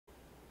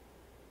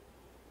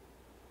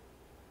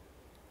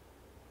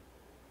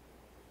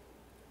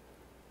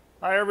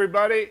Hi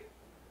everybody.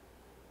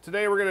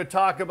 Today we're going to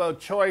talk about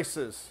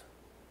choices.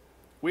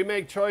 We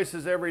make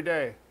choices every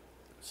day.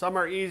 Some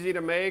are easy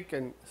to make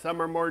and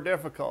some are more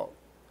difficult.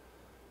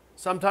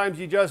 Sometimes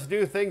you just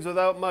do things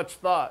without much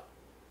thought.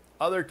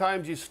 Other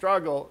times you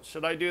struggle,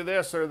 should I do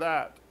this or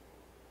that?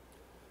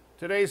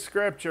 Today's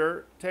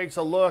scripture takes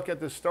a look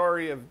at the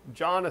story of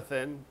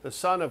Jonathan, the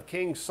son of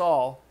King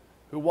Saul,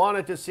 who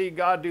wanted to see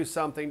God do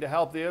something to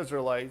help the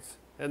Israelites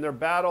in their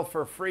battle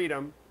for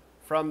freedom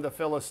from the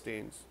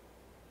Philistines.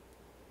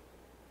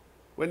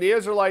 When the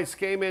Israelites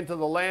came into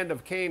the land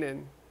of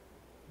Canaan,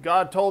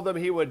 God told them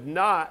he would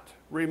not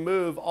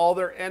remove all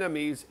their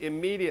enemies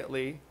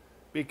immediately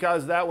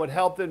because that would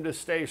help them to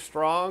stay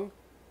strong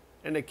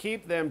and to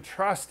keep them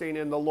trusting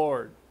in the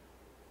Lord.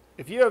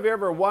 If you have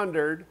ever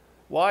wondered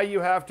why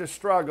you have to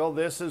struggle,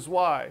 this is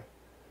why.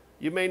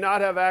 You may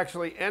not have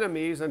actually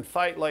enemies and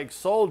fight like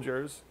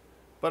soldiers,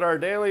 but our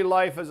daily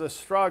life is a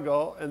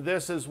struggle, and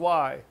this is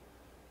why.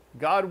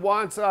 God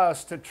wants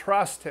us to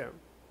trust him.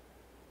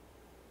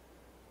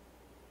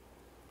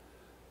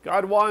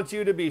 God wants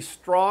you to be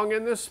strong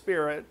in the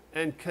Spirit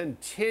and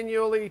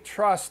continually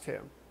trust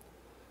him.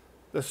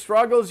 The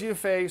struggles you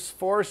face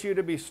force you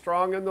to be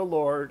strong in the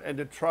Lord and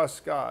to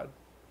trust God.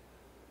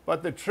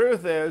 But the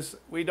truth is,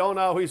 we don't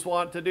always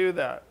want to do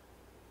that.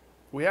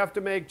 We have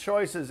to make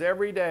choices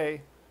every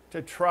day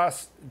to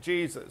trust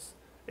Jesus.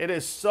 It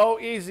is so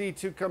easy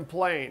to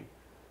complain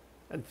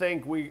and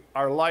think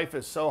our life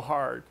is so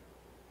hard.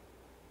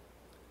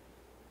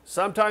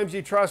 Sometimes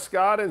you trust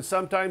God and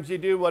sometimes you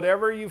do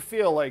whatever you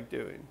feel like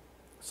doing.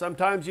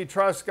 Sometimes you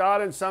trust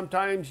God and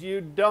sometimes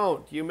you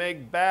don't. You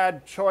make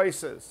bad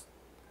choices.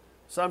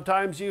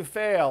 Sometimes you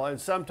fail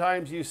and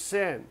sometimes you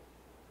sin.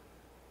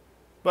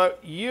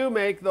 But you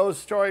make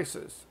those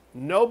choices.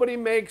 Nobody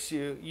makes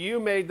you. You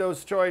made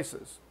those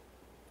choices.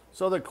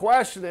 So the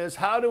question is,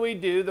 how do we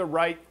do the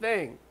right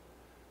thing?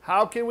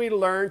 How can we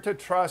learn to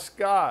trust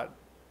God?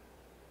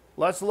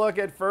 Let's look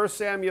at 1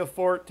 Samuel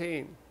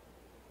 14.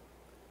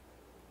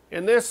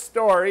 In this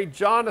story,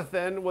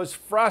 Jonathan was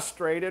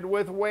frustrated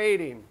with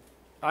waiting.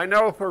 I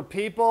know for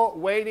people,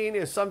 waiting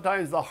is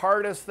sometimes the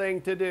hardest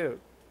thing to do.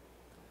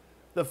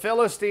 The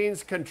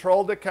Philistines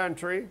controlled the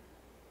country.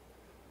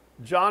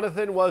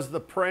 Jonathan was the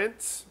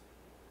prince.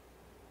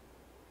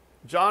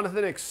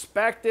 Jonathan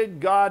expected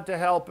God to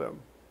help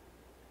him.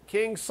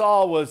 King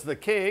Saul was the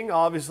king,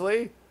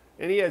 obviously,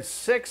 and he had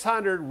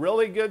 600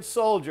 really good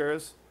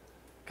soldiers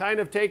kind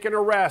of taking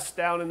a rest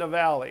down in the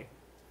valley.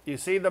 You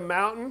see the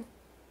mountain?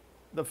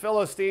 The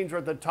Philistines were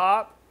at the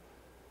top.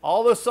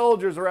 All the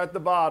soldiers were at the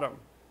bottom.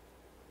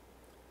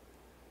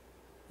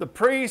 The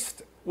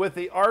priest with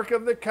the Ark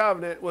of the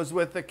Covenant was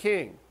with the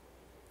king.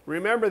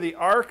 Remember, the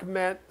Ark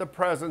meant the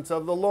presence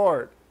of the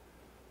Lord.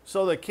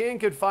 So the king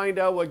could find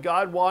out what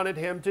God wanted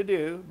him to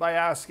do by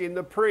asking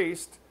the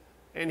priest,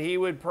 and he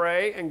would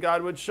pray and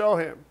God would show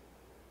him.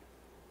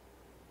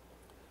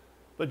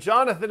 But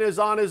Jonathan is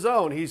on his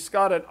own. He's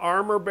got an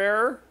armor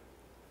bearer.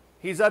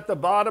 He's at the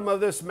bottom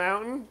of this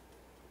mountain.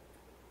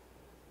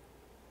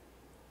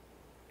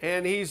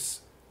 And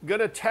he's going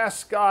to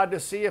test God to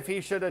see if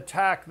he should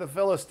attack the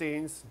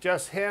Philistines,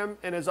 just him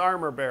and his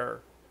armor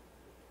bearer.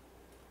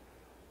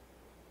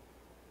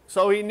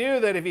 So he knew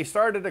that if he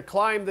started to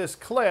climb this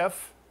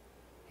cliff,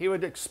 he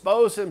would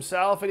expose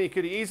himself and he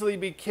could easily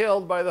be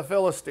killed by the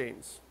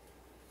Philistines.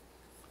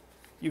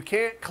 You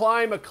can't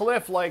climb a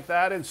cliff like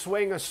that and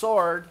swing a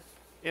sword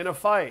in a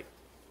fight.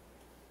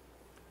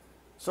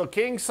 So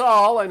King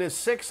Saul and his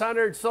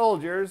 600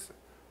 soldiers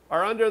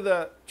are under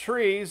the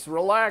trees,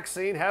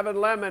 relaxing, having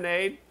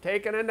lemonade,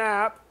 taking a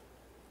nap.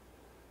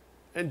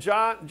 And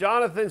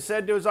Jonathan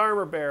said to his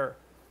armor bearer,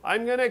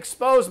 I'm going to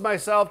expose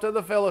myself to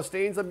the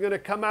Philistines. I'm going to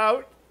come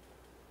out.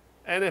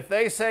 And if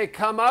they say,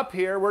 come up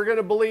here, we're going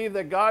to believe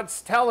that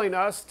God's telling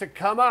us to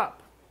come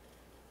up.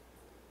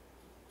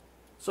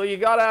 So you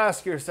got to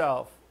ask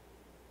yourself,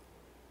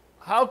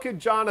 how could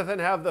Jonathan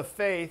have the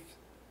faith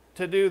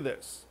to do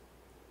this?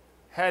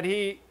 Had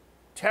he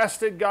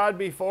tested God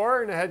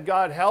before and had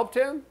God helped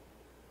him?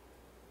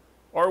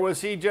 Or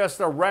was he just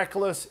a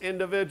reckless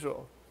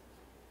individual?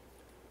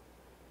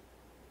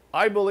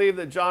 I believe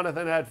that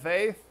Jonathan had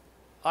faith.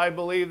 I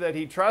believe that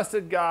he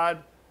trusted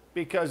God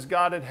because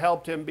God had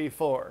helped him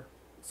before.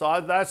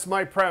 So that's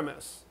my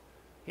premise.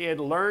 He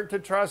had learned to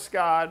trust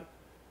God,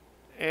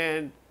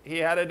 and he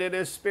had it in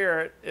his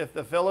spirit. If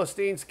the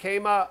Philistines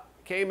came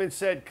and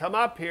said, come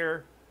up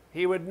here,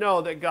 he would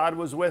know that God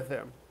was with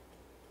him.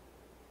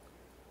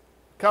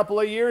 A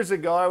couple of years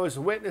ago, I was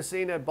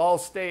witnessing at Ball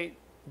State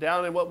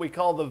down in what we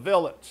call the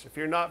Village. If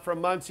you're not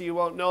from Muncie, you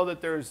won't know that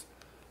there's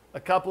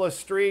a couple of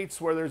streets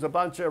where there's a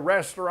bunch of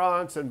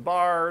restaurants and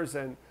bars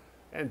and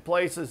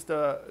places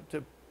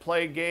to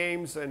play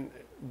games and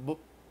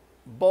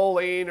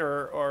bowling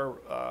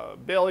or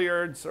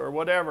billiards or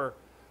whatever.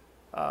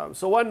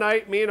 So one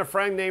night, me and a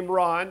friend named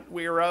Ron,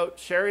 we were out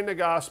sharing the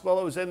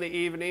gospel. It was in the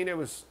evening. It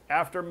was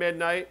after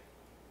midnight.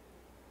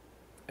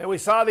 And we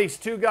saw these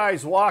two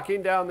guys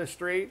walking down the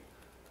street.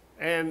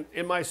 And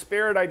in my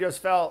spirit, I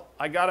just felt,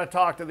 I got to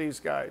talk to these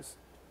guys.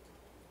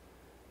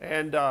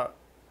 And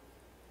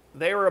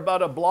they were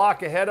about a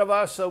block ahead of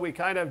us, so we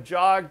kind of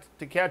jogged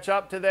to catch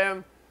up to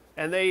them,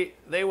 and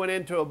they went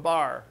into a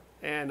bar.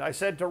 And I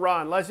said to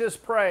Ron, let's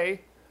just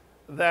pray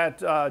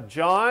that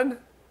John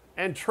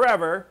and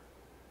Trevor,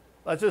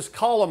 let's just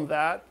call them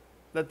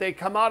that they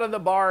come out of the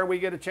bar and we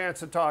get a chance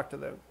to talk to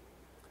them.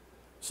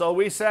 So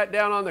we sat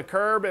down on the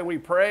curb and we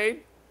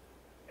prayed,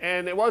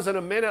 and it wasn't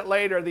a minute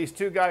later these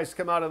two guys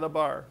come out of the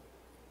bar.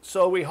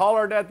 So we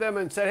hollered at them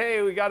and said,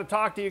 hey, we got to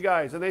talk to you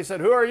guys. And they said,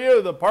 who are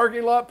you, the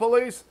parking lot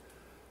police?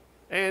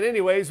 And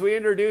anyways, we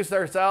introduced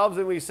ourselves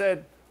and we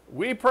said,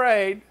 we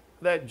prayed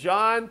that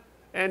John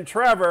and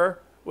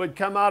Trevor would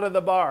come out of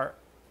the bar.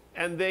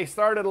 And they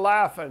started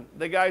laughing.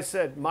 The guy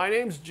said, my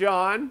name's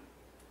John,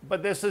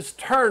 but this is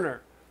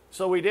Turner.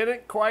 So we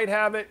didn't quite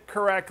have it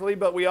correctly,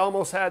 but we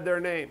almost had their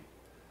name.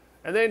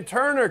 And then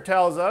Turner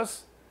tells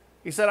us,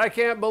 he said, I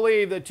can't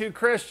believe that two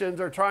Christians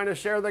are trying to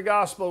share the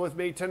gospel with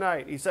me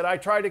tonight. He said, I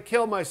tried to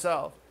kill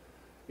myself.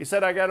 He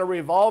said, I got a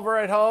revolver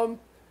at home,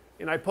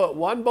 and I put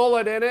one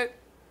bullet in it,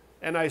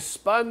 and I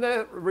spun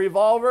the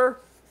revolver,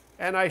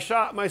 and I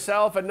shot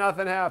myself, and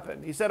nothing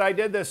happened. He said, I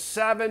did this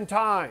 7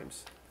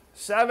 times.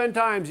 7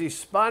 times he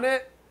spun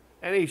it,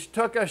 and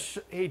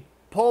he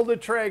pulled the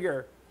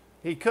trigger.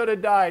 He could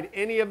have died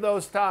any of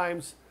those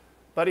times,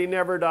 but he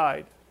never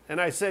died. And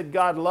I said,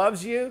 God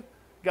loves you.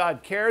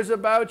 God cares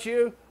about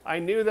you. I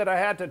knew that I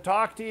had to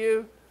talk to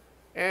you.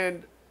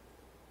 And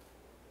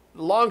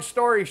long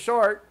story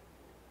short,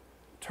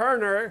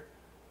 Turner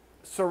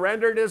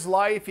surrendered his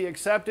life. He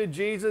accepted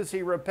Jesus.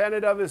 He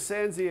repented of his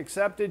sins. He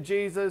accepted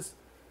Jesus.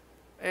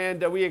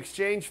 And we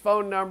exchanged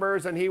phone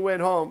numbers, and he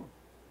went home.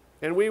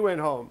 And we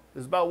went home. It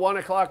was about 1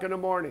 o'clock in the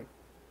morning.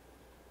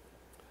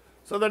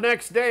 So the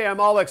next day, I'm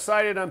all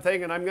excited. I'm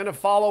thinking, I'm going to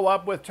follow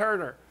up with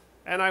Turner.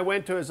 And I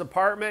went to his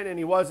apartment, and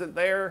he wasn't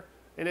there.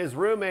 And his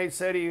roommate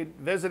said he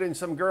visited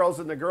some girls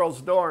in the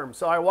girls' dorm.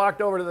 So I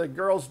walked over to the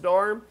girls'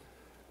 dorm.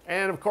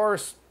 And of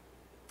course,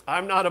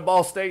 I'm not a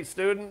Ball State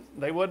student.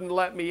 They wouldn't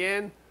let me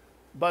in.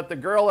 But the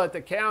girl at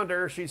the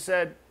counter, she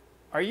said,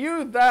 are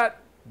you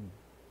that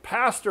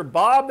Pastor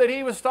Bob that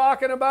he was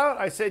talking about?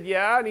 I said,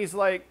 yeah.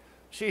 And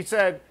she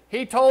said,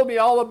 he told me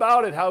all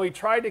about it, how he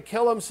tried to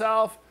kill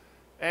himself.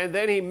 And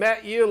then he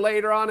met you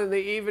later on in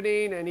the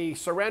evening, and he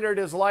surrendered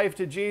his life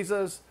to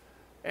Jesus.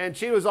 And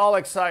she was all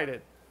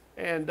excited.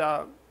 And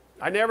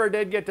I never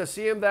did get to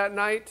see him that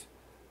night.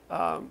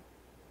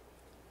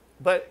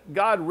 But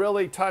God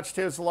really touched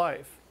his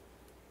life.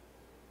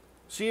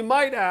 So you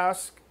might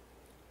ask,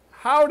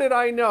 how did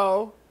I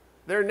know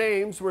their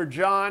names were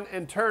John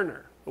and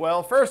Turner?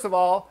 Well, first of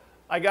all,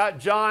 I got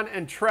John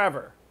and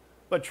Trevor.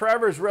 But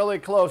Trevor's really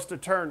close to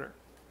Turner.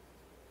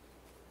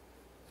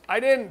 I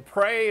didn't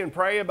pray and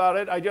pray about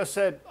it. I just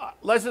said,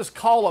 let's just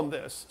call them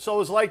this. So it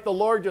was like the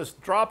Lord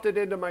just dropped it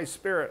into my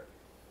spirit.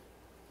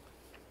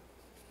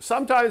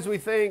 Sometimes we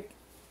think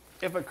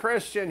if a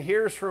Christian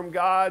hears from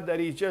God that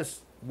he's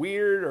just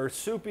weird or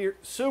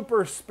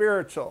super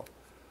spiritual.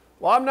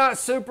 Well, I'm not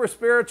super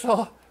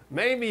spiritual.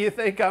 Maybe you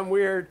think I'm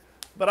weird,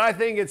 but I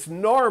think it's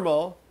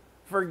normal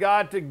for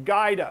God to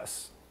guide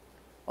us.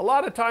 A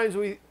lot of times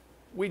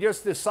we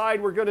just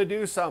decide we're going to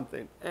do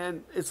something,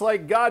 and it's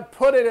like God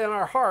put it in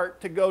our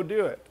heart to go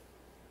do it.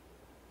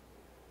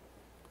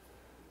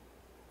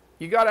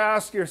 You got to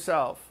ask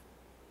yourself,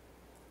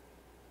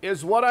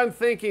 is what I'm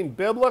thinking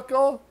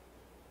biblical?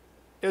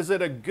 Is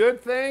it a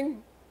good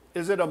thing?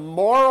 Is it a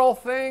moral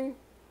thing?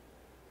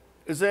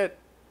 Is it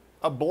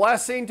a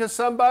blessing to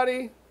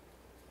somebody?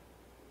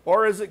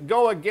 Or is it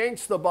go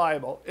against the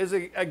Bible? Is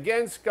it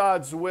against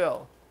God's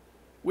will?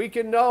 We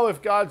can know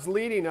if God's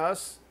leading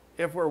us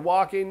if we're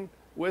walking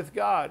with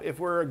God, if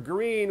we're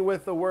agreeing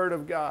with the Word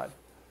of God.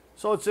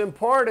 So it's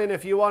important,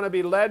 if you want to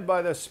be led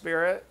by the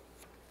Spirit,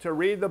 to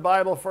read the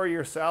Bible for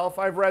yourself.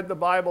 I've read the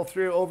Bible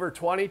through over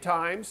 20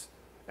 times,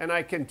 and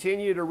I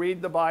continue to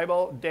read the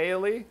Bible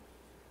daily.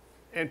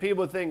 And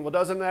people think, well,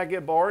 doesn't that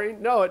get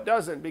boring? No, it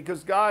doesn't,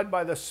 because God,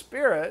 by the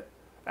Spirit,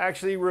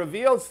 actually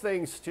reveals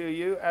things to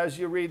you as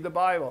you read the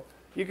Bible.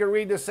 You can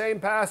read the same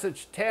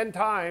passage 10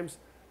 times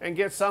and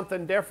get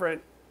something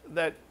different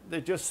that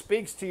just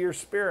speaks to your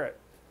spirit.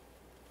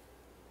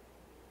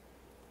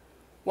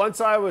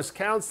 Once I was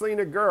counseling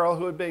a girl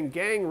who had been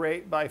gang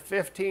raped by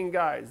 15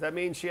 guys. That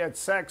means she had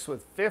sex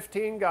with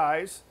 15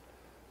 guys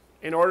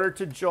in order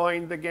to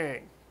join the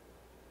gang.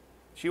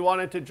 She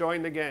wanted to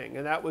join the gang,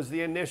 and that was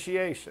the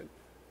initiation.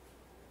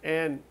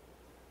 And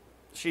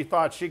she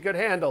thought she could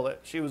handle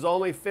it. She was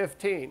only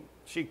 15.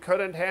 She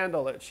couldn't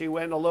handle it. She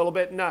went a little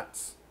bit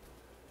nuts.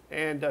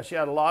 And she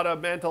had a lot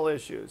of mental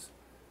issues.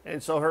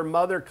 And so her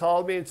mother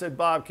called me and said,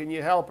 Bob, can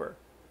you help her?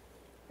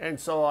 And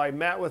so I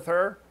met with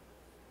her,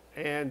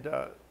 and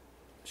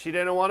she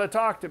didn't want to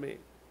talk to me.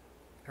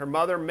 Her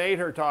mother made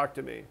her talk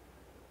to me.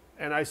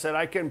 And I said,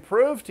 I can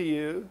prove to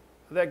you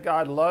that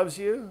God loves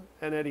you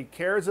and that He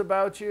cares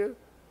about you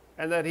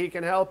and that He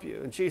can help you.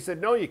 And she said,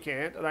 no, you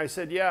can't. And I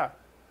said, yeah,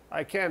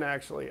 I can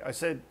actually. I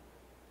said,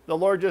 the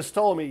Lord just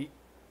told me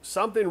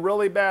something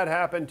really bad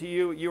happened to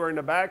you. You were in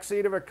the back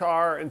seat of a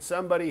car and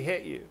somebody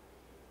hit you.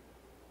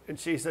 And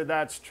she said,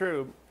 that's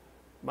true.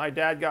 My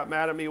dad got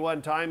mad at me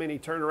one time and he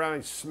turned around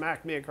and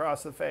smacked me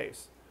across the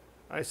face.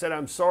 I said,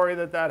 I'm sorry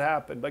that that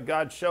happened, but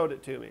God showed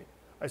it to me.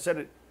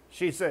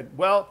 She said,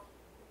 well,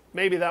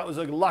 maybe that was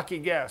a lucky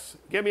guess.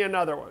 Give me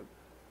another one.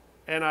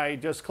 And I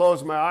just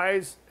closed my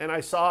eyes and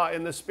I saw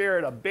in the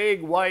spirit a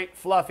big white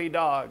fluffy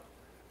dog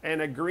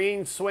and a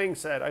green swing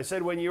set. I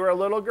said, when you were a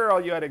little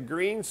girl, you had a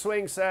green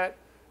swing set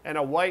and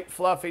a white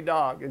fluffy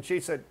dog. And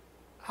she said,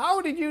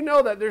 how did you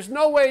know that? There's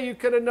no way you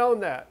could have known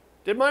that.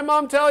 Did my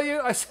mom tell you?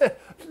 I said,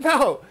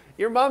 no,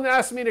 your mom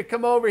asked me to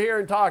come over here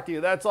and talk to you,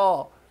 that's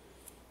all.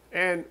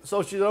 And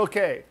so she said,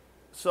 okay,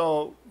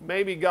 so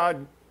maybe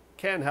God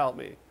can help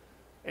me.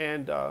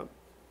 And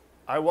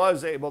I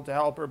was able to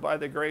help her by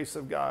the grace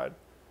of God.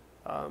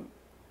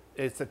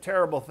 It's a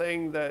terrible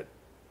thing that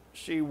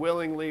she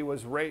willingly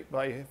was raped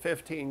by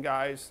 15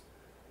 guys,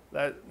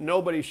 that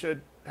nobody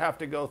should have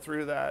to go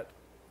through that.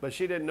 But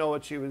she didn't know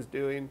what she was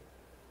doing.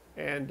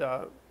 And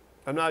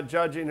I'm not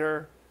judging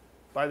her.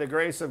 By the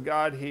grace of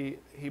God, he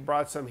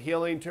brought some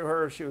healing to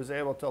her. She was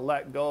able to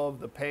let go of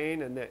the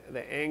pain and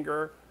the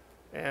anger,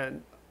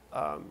 and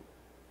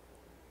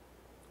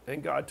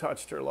God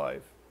touched her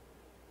life.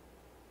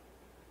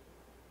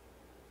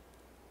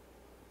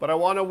 But I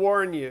want to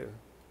warn you,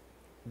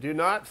 do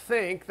not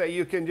think that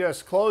you can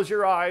just close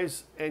your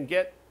eyes and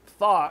get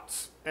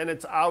thoughts and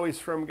it's always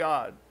from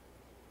God.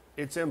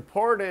 It's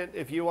important,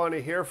 if you want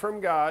to hear from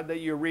God, that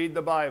you read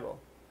the Bible.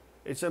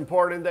 It's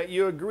important that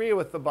you agree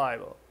with the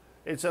Bible.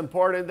 It's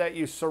important that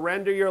you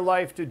surrender your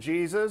life to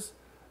Jesus,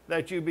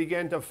 that you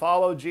begin to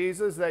follow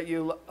Jesus, that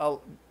you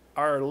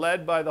are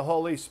led by the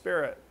Holy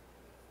Spirit.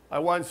 I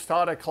once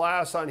taught a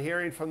class on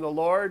hearing from the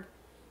Lord,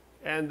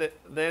 and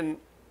then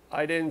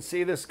I didn't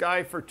see this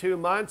guy for 2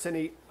 months,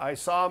 and I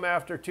saw him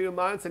after 2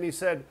 months, and he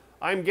said,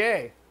 I'm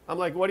gay. I'm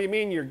like, what do you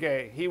mean you're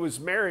gay? He was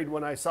married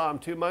when I saw him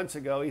 2 months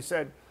ago. He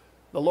said,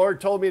 the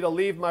Lord told me to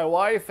leave my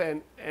wife,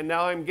 and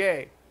now I'm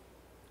gay.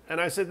 And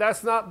I said,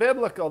 that's not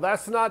biblical.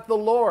 That's not the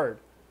Lord.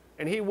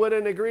 And he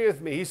wouldn't agree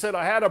with me. He said,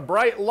 I had a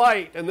bright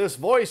light and this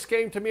voice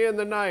came to me in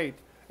the night.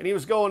 And he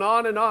was going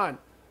on and on.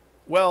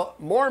 Well,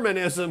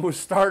 Mormonism was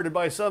started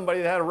by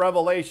somebody that had a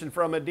revelation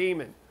from a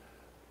demon.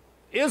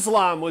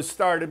 Islam was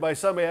started by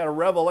somebody that had a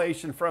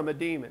revelation from a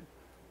demon.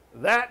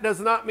 That does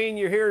not mean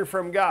you're hearing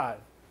from God.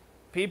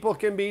 People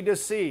can be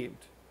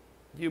deceived.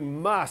 You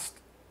must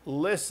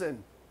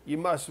listen. You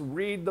must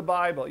read the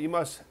Bible. You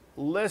must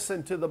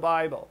listen to the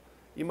Bible.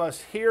 You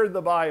must hear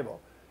the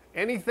Bible.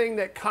 Anything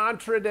that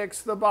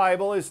contradicts the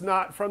Bible is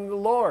not from the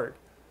Lord.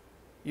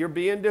 You're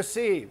being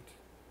deceived.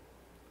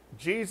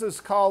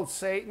 Jesus called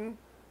Satan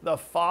the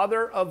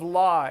father of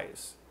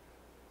lies.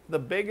 The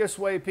biggest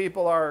way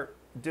people are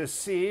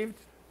deceived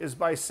is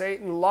by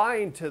Satan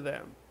lying to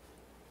them.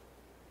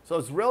 So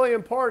it's really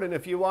important,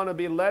 if you want to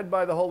be led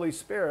by the Holy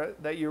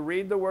Spirit, that you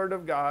read the Word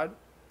of God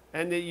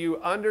and that you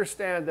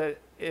understand that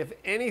if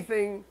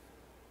anything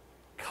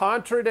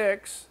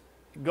contradicts,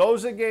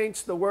 goes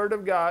against the Word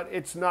of God,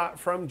 it's not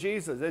from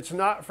Jesus. It's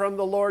not from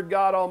the Lord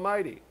God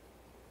Almighty.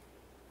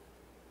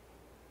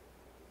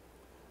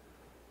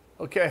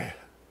 Okay,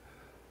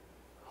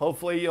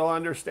 hopefully you'll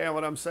understand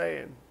what I'm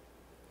saying.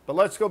 But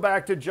let's go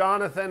back to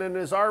Jonathan and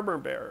his armor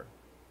bearer.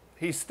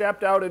 He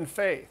stepped out in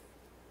faith.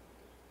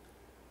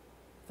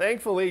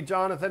 Thankfully,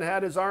 Jonathan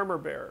had his armor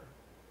bearer.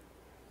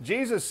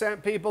 Jesus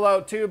sent people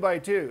out 2 by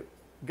 2.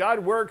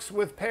 God works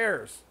with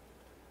pairs.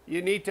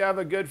 You need to have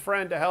a good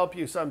friend to help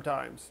you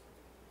sometimes.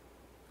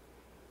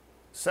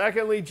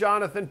 Secondly,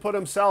 Jonathan put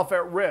himself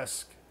at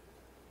risk.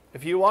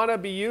 If you want to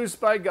be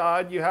used by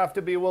God, you have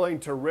to be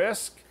willing to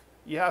risk.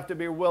 You have to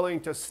be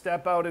willing to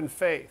step out in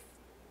faith.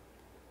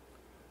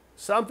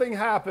 Something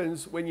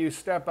happens when you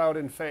step out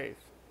in faith.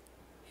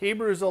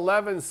 Hebrews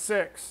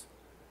 11:6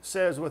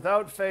 says,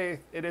 without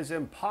faith, it is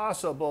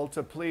impossible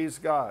to please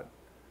God.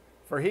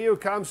 For he who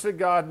comes to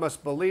God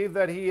must believe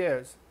that he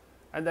is,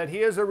 and that he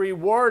is a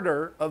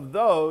rewarder of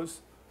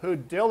those who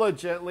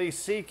diligently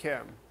seek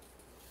him.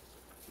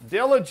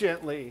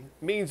 Diligently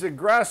means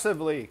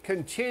aggressively,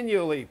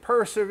 continually,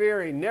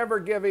 persevering, never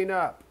giving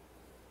up.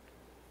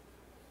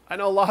 I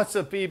know lots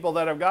of people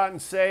that have gotten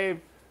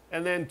saved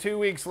and then 2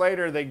 weeks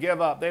later they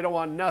give up. They don't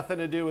want nothing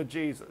to do with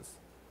Jesus.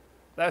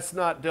 That's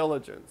not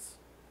diligence.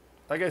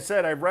 Like I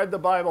said, I've read the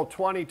Bible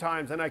 20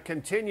 times and I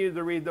continue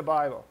to read the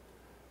Bible.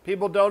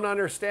 People don't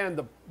understand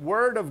the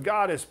Word of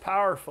God is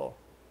powerful.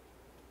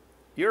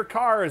 Your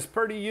car is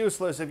pretty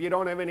useless if you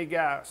don't have any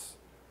gas.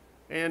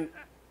 And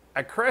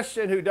a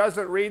Christian who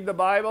doesn't read the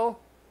Bible,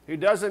 who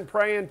doesn't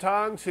pray in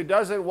tongues, who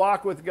doesn't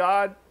walk with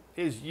God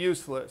is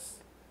useless.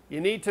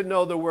 You need to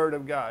know the Word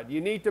of God.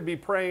 You need to be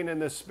praying in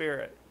the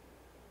Spirit.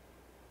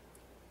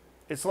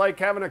 It's like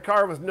having a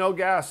car with no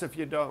gas if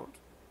you don't.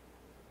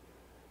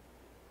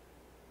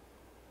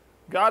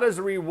 God is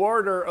a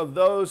rewarder of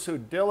those who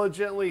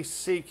diligently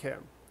seek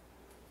him.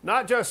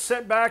 Not just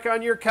sit back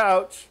on your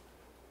couch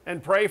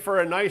and pray for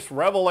a nice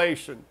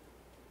revelation,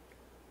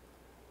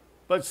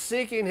 but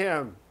seeking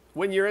him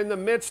when you're in the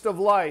midst of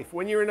life,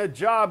 when you're in a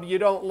job you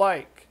don't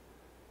like,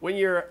 when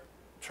you're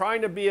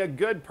trying to be a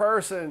good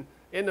person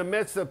in the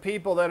midst of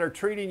people that are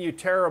treating you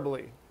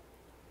terribly.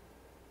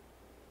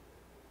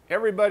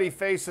 Everybody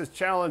faces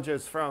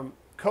challenges from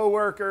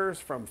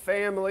coworkers, from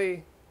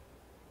family.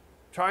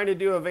 Trying to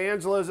do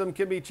evangelism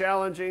can be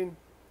challenging.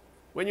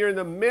 When you're in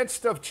the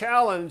midst of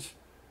challenge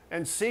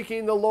and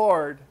seeking the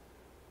Lord,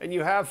 and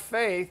you have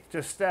faith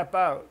to step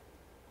out.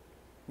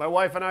 My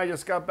wife and I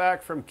just got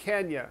back from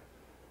Kenya,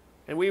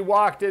 and we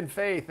walked in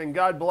faith, and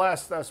God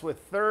blessed us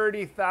with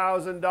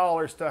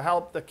 $30,000 to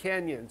help the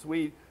Kenyans.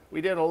 We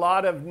did a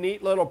lot of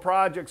neat little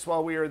projects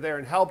while we were there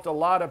and helped a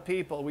lot of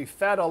people. We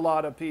fed a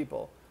lot of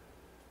people.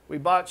 We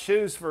bought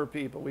shoes for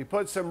people. We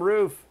put some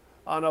roof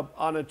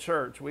on a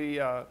church.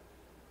 It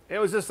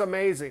was just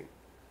amazing.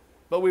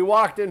 But we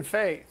walked in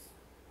faith.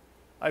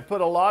 I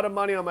put a lot of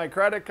money on my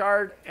credit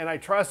card, and I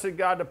trusted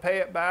God to pay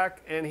it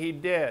back, and He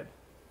did.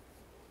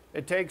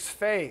 It takes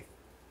faith.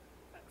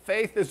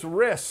 Faith is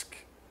risk.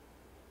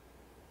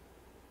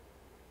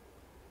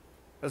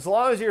 As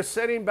long as you're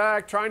sitting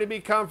back, trying to be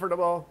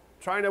comfortable,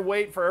 trying to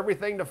wait for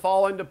everything to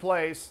fall into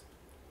place,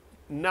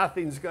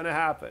 nothing's going to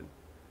happen.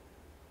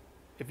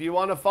 If you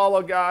want to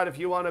follow God, if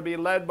you want to be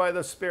led by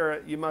the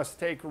Spirit, you must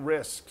take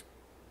risk.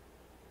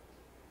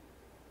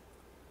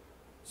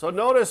 So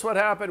notice what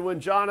happened when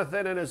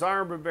Jonathan and his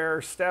armor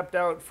bearer stepped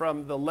out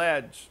from the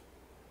ledge.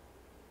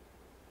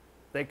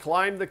 They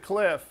climbed the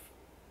cliff,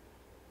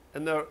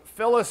 and the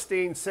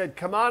Philistines said,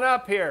 "Come on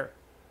up here."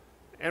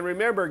 And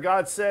remember,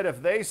 God said,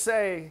 if they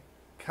say,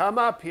 "Come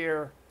up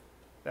here,"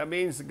 that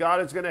means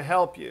God is going to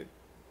help you.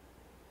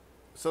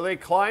 So they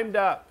climbed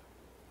up,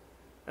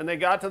 and they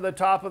got to the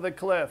top of the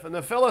cliff, and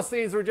the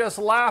Philistines were just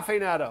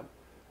laughing at them.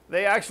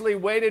 They actually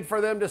waited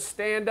for them to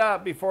stand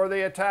up before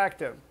they attacked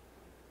him.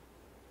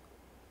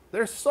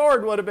 Their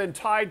sword would have been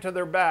tied to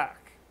their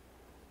back.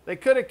 They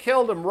could have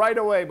killed him right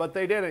away, but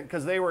they didn't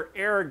because they were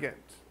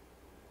arrogant.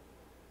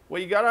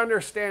 What you got to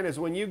understand is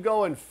when you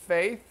go in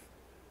faith,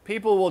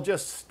 people will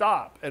just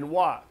stop and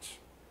watch.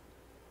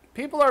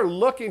 People are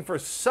looking for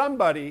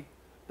somebody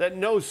that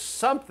knows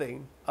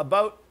something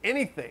about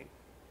anything.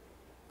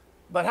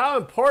 But how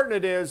important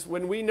it is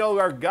when we know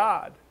our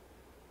God.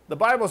 The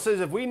Bible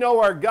says if we know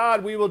our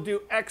God, we will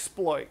do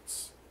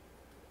exploits.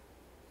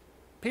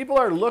 People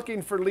are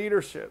looking for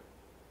leadership.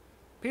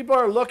 People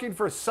are looking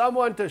for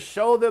someone to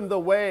show them the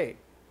way.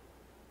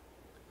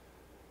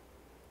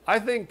 I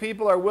think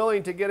people are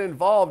willing to get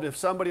involved if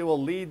somebody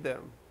will lead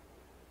them.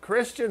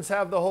 Christians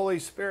have the Holy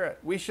Spirit.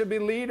 We should be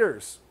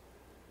leaders.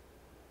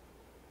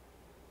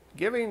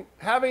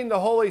 Having the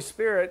Holy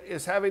Spirit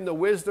is having the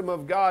wisdom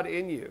of God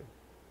in you.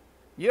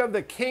 You have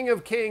the King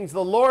of Kings,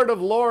 the Lord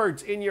of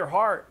Lords in your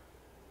heart.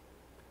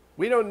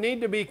 We don't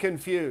need to be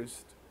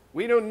confused.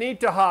 We don't need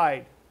to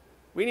hide.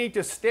 We need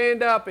to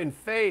stand up in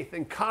faith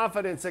and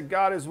confidence that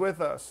God is with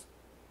us.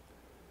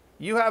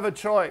 You have a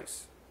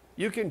choice.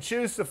 You can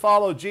choose to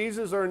follow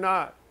Jesus or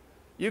not.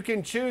 You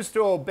can choose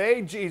to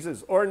obey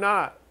Jesus or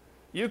not.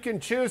 You can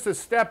choose to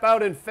step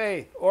out in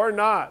faith or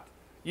not.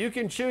 You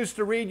can choose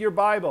to read your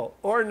Bible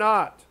or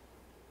not.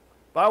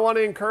 But I want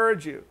to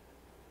encourage you.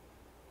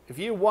 If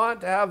you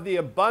want to have the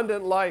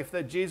abundant life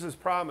that Jesus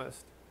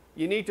promised,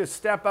 you need to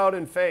step out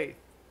in faith.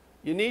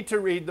 You need to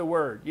read the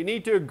Word. You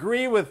need to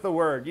agree with the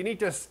Word. You need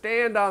to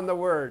stand on the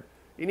Word.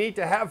 You need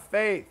to have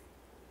faith.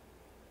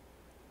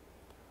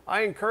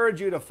 I encourage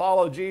you to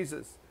follow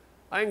Jesus.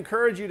 I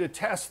encourage you to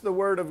test the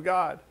Word of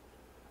God.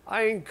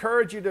 I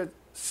encourage you to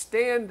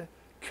stand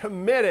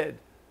committed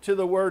to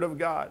the Word of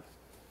God.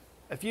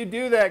 If you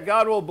do that,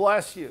 God will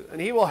bless you,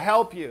 and He will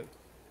help you,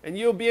 and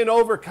you'll be an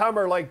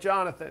overcomer like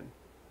Jonathan.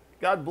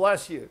 God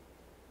bless you.